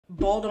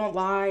Ball don't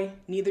lie,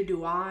 neither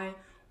do I.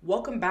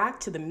 Welcome back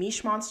to the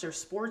Mish Monster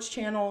Sports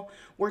Channel,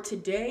 where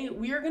today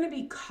we are going to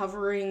be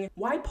covering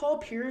why Paul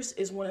Pierce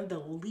is one of the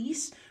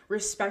least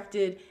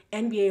respected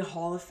NBA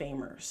Hall of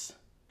Famers.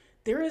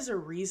 There is a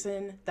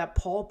reason that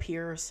Paul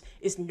Pierce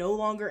is no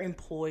longer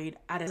employed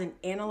as an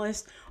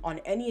analyst on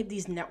any of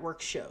these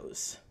network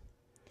shows.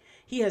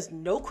 He has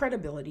no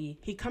credibility.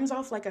 He comes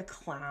off like a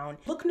clown.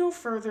 Look no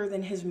further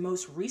than his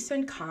most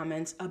recent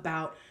comments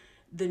about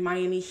the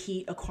Miami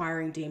Heat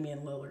acquiring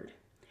Damian Lillard.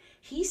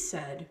 He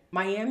said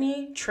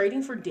Miami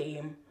trading for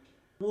Dame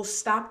will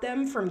stop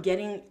them from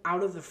getting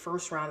out of the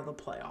first round of the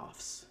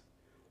playoffs.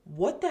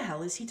 What the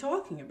hell is he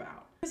talking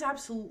about? There's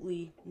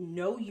absolutely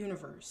no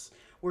universe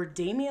where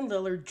Damian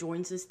Lillard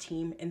joins this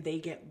team and they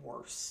get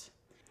worse.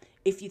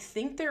 If you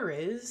think there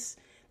is,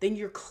 then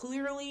you're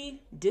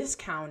clearly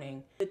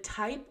discounting the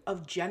type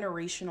of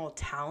generational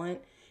talent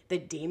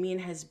that Damian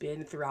has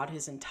been throughout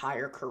his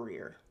entire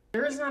career.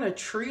 There is not a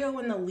trio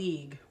in the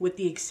league, with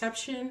the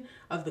exception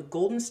of the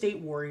Golden State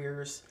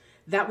Warriors,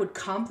 that would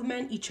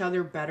complement each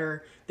other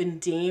better than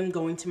Dame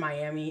going to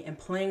Miami and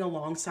playing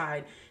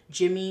alongside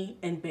Jimmy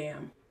and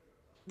Bam.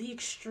 The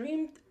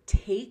extreme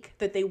take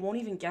that they won't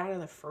even get out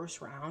of the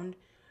first round,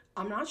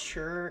 I'm not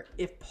sure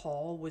if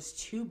Paul was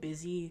too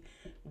busy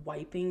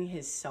wiping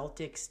his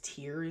Celtics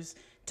tears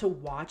to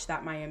watch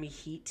that Miami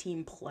Heat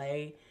team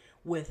play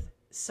with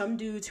some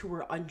dudes who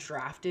were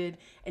undrafted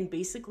and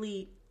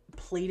basically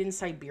played in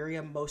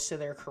Siberia most of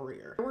their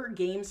career. There were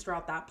games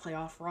throughout that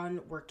playoff run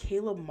where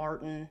Caleb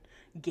Martin,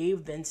 Gabe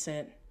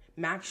Vincent,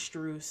 Max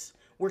Strus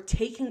were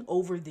taking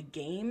over the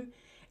game,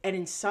 and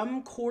in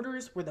some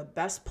quarters were the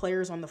best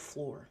players on the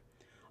floor.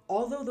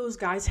 Although those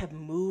guys have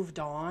moved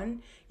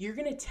on, you're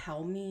going to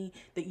tell me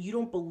that you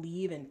don't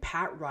believe in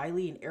Pat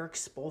Riley and Eric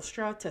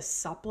Spoelstra to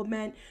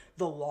supplement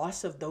the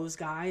loss of those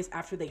guys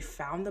after they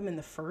found them in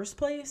the first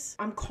place?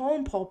 I'm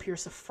calling Paul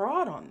Pierce a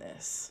fraud on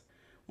this.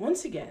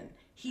 Once again,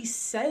 he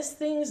says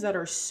things that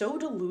are so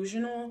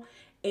delusional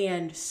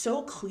and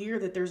so clear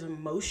that there's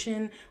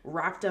emotion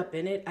wrapped up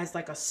in it as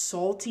like a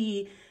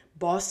salty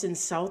Boston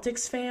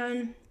Celtics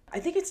fan. I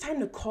think it's time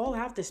to call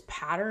out this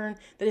pattern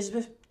that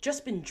has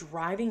just been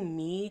driving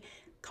me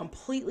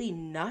completely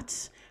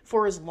nuts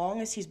for as long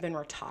as he's been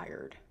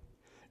retired.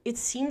 It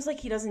seems like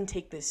he doesn't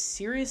take this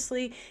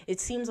seriously.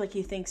 It seems like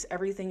he thinks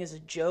everything is a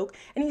joke,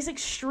 and he's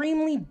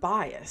extremely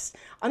biased,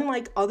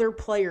 unlike other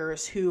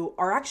players who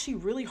are actually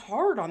really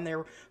hard on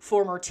their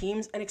former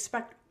teams and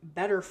expect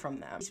better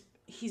from them.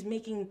 He's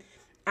making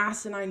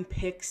asinine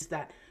picks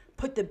that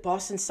put the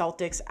Boston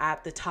Celtics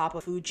at the top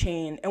of the food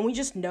chain, and we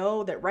just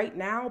know that right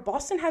now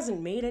Boston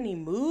hasn't made any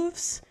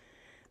moves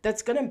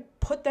that's going to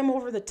put them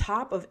over the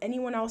top of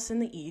anyone else in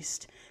the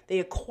East. They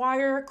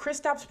acquire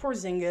Kristaps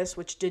Porzingis,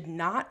 which did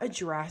not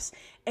address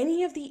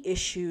any of the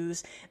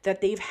issues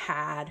that they've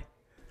had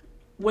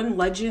when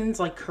legends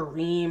like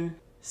Kareem,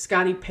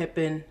 Scottie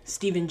Pippen,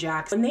 Steven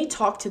Jackson, when they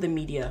talk to the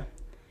media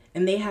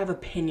and they have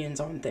opinions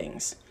on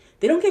things,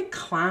 they don't get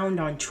clowned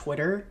on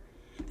Twitter.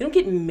 They don't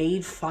get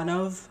made fun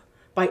of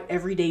by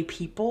everyday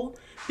people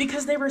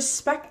because they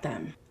respect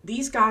them.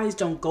 These guys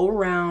don't go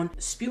around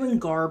spewing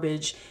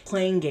garbage,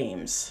 playing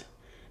games.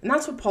 And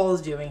that's what Paul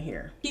is doing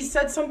here. He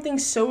said something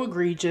so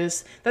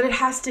egregious that it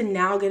has to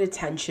now get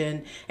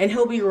attention, and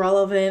he'll be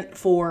relevant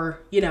for,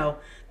 the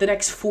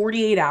next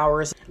 48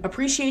 hours.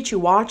 Appreciate you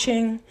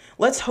watching.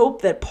 Let's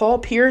hope that Paul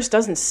Pierce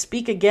doesn't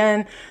speak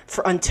again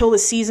until the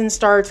season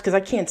starts, because I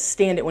can't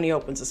stand it when he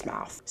opens his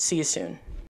mouth. See you soon.